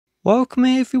Welcome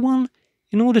everyone.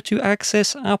 In order to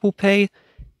access Apple Pay,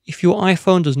 if your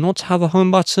iPhone does not have a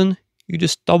home button, you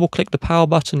just double click the power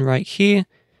button right here.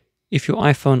 If your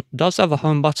iPhone does have a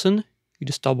home button, you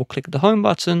just double click the home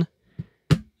button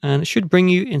and it should bring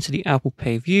you into the Apple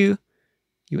Pay view.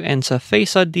 You enter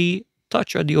Face ID,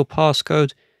 Touch ID or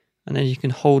passcode, and then you can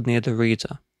hold near the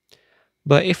reader.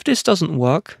 But if this doesn't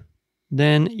work,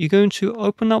 then you're going to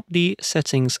open up the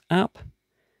Settings app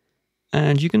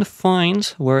and you're going to find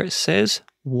where it says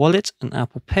Wallet and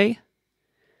Apple Pay.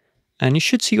 And you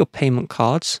should see your payment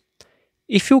cards.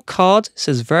 If your card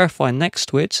says verify next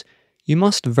to it, you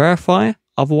must verify,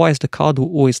 otherwise the card will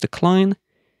always decline.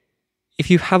 If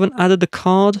you haven't added the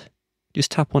card,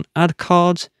 just tap on Add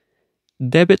Card,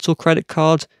 debit or credit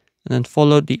card, and then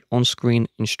follow the on-screen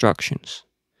instructions.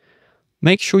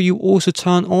 Make sure you also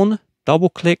turn on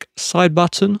double-click side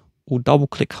button or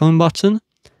double-click home button.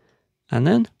 And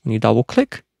then when you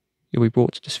double-click, you'll be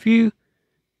brought to this view.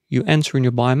 You enter in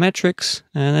your biometrics,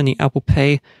 and then the Apple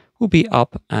Pay will be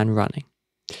up and running.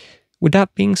 With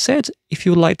that being said, if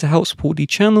you would like to help support the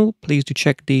channel, please do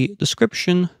check the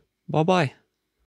description. Bye-bye.